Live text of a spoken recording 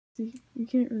See, you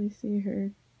can't really see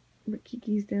her, but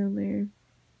Kiki's down there.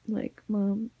 Like,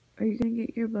 Mom, are you gonna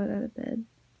get your butt out of bed?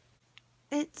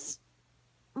 It's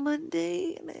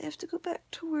Monday and I have to go back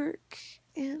to work,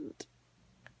 and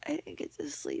I didn't get to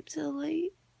sleep till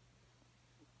late,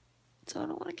 so I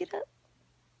don't want to get up.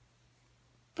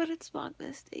 But it's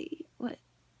Vlogmas day, what,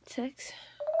 6?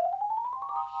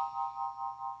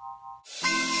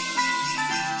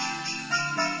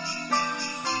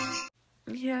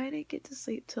 Yeah, I didn't get to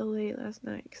sleep till late last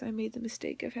night because I made the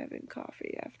mistake of having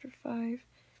coffee after 5.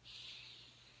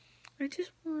 I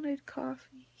just wanted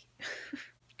coffee.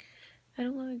 I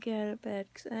don't want to get out of bed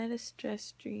because I had a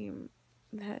stress dream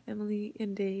that Emily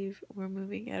and Dave were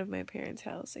moving out of my parents'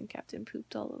 house and Captain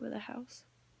pooped all over the house.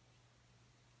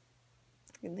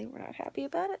 And they were not happy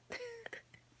about it.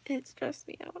 It stressed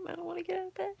me out and I don't want to get out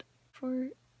of bed.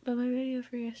 But my video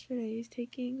for yesterday is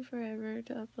taking forever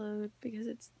to upload because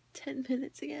it's 10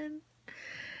 minutes again.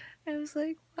 I was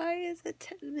like, why is it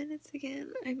 10 minutes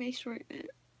again? I may shorten it.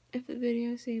 If the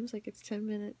video seems like it's 10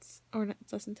 minutes, or not,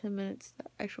 it's less than 10 minutes,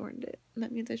 that I shortened it. And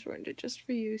that means I shortened it just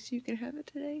for you, so you can have it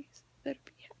today. So better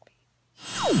be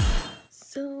happy.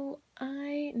 So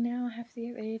I now have to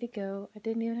get ready to go. I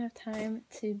didn't even have time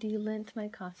to de-lint my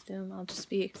costume. I'll just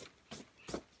be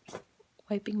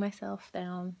wiping myself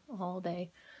down all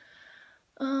day.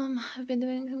 I've been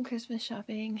doing some Christmas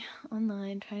shopping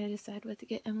online, trying to decide what to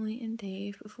get Emily and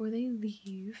Dave before they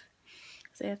leave.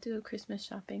 Because they have to go Christmas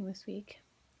shopping this week.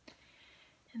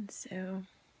 And so,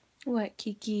 what,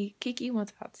 Kiki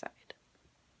wants outside.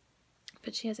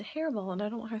 But she has a hairball and I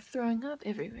don't want her throwing up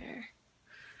everywhere.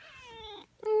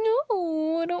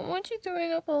 No, I don't want you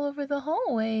throwing up all over the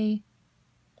hallway.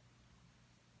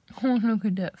 Oh, look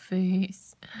at that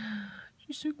face.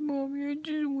 She's like, Mommy, I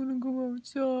just want to go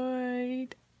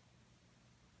outside.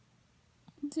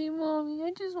 See, Mommy,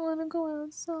 I just want to go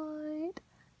outside.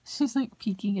 She's like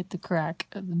peeking at the crack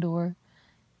of the door.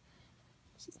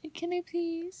 She's like, can I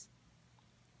please?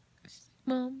 She's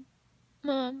like,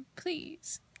 Mom,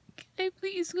 please. Can I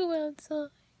please go outside?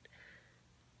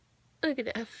 Look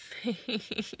at that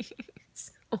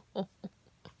face. Oh,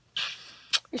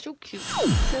 you're so cute.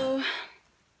 So,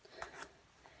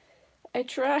 I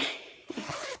tried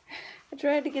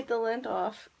to get the lint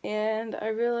off, and I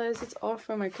realized it's all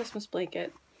from my Christmas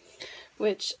blanket,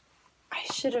 which I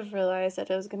should have realized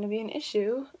that it was going to be an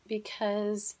issue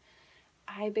because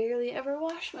I barely ever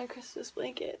wash my Christmas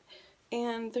blanket,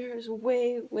 and there's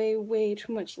way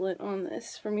too much lint on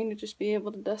this for me to just be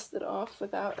able to dust it off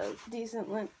without a decent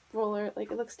lint roller.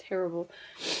 Like, it looks terrible.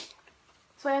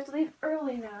 So I have to leave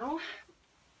early now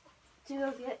to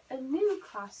go get a new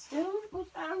costume, which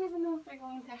I don't even know if they're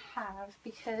going to have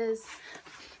because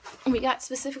we got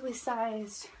specifically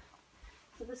sized.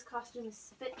 So this costume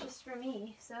is fit just for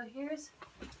me. So here's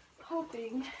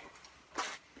hoping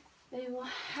they will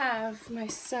have my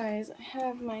size. I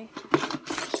have my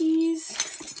keys,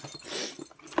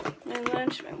 my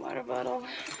lunch, my water bottle,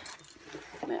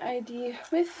 my ID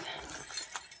with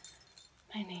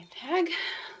my name tag.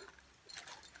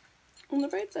 On the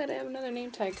bright side, I have another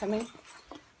name tag coming.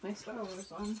 My Star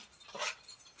Wars one.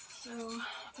 So,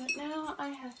 but now I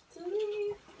have to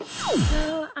leave.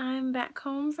 So, I'm back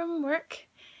home from work.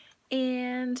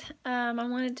 And I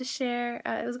wanted to share,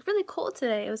 it was really cold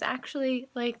today. It was actually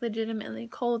like legitimately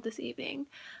cold this evening,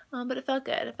 but it felt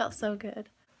good. It felt so good.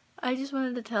 I just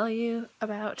wanted to tell you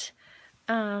about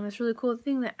this really cool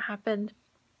thing that happened.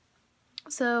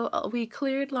 So we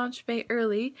cleared launch bay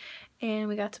early and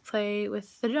we got to play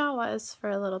with the Jawas for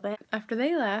a little bit. After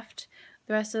they left,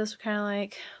 the rest of us were kind of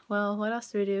like, well, what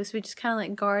else do we do? So we just kind of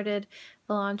like guarded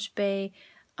the launch bay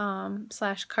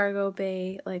slash cargo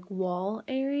bay like wall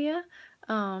area,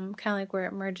 kind of like where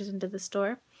it merges into the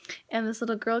store. And this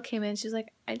little girl came in, she's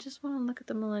like, I just want to look at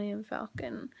the Millennium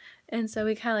Falcon. And so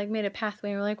we kind of like made a pathway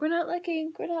and we're like, we're not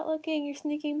looking, you're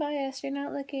sneaking by us, you're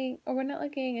not looking, or we're not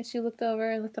looking. And she looked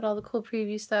over and looked at all the cool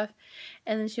preview stuff,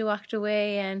 and then she walked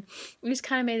away, and we just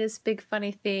kind of made this big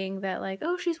funny thing that like,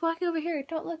 oh, she's walking over here,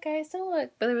 don't look guys, don't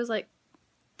look. But there was like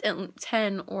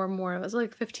 10 or more of us,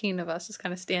 like 15 of us, just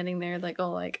kind of standing there like,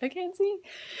 oh, like, I can't see.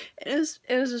 It was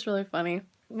just really funny.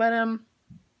 But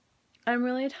I'm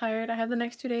really tired. I have the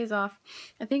next 2 days off.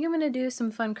 I think I'm gonna do some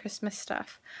fun Christmas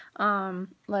stuff.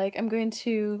 Like, I'm going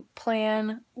to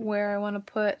plan where I want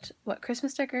to put what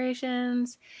Christmas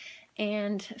decorations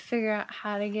and figure out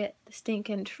how to get the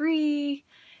stinking tree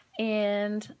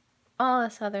and all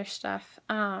this other stuff.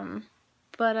 But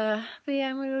yeah,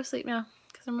 I'm gonna go to sleep now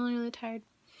because I'm really tired.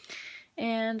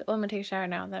 And well, I'm gonna take a shower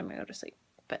now and then I'm gonna go to sleep.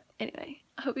 But anyway,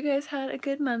 I hope you guys had a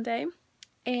good Monday.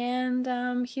 And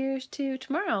here's to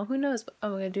tomorrow. Who knows what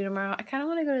I'm gonna do tomorrow. I kind of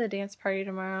want to go to the dance party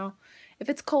tomorrow. If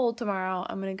it's cold tomorrow,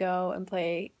 I'm gonna go and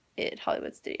play at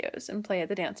Hollywood Studios and play at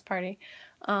the dance party.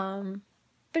 But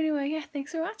anyway, yeah,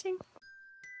 thanks for watching.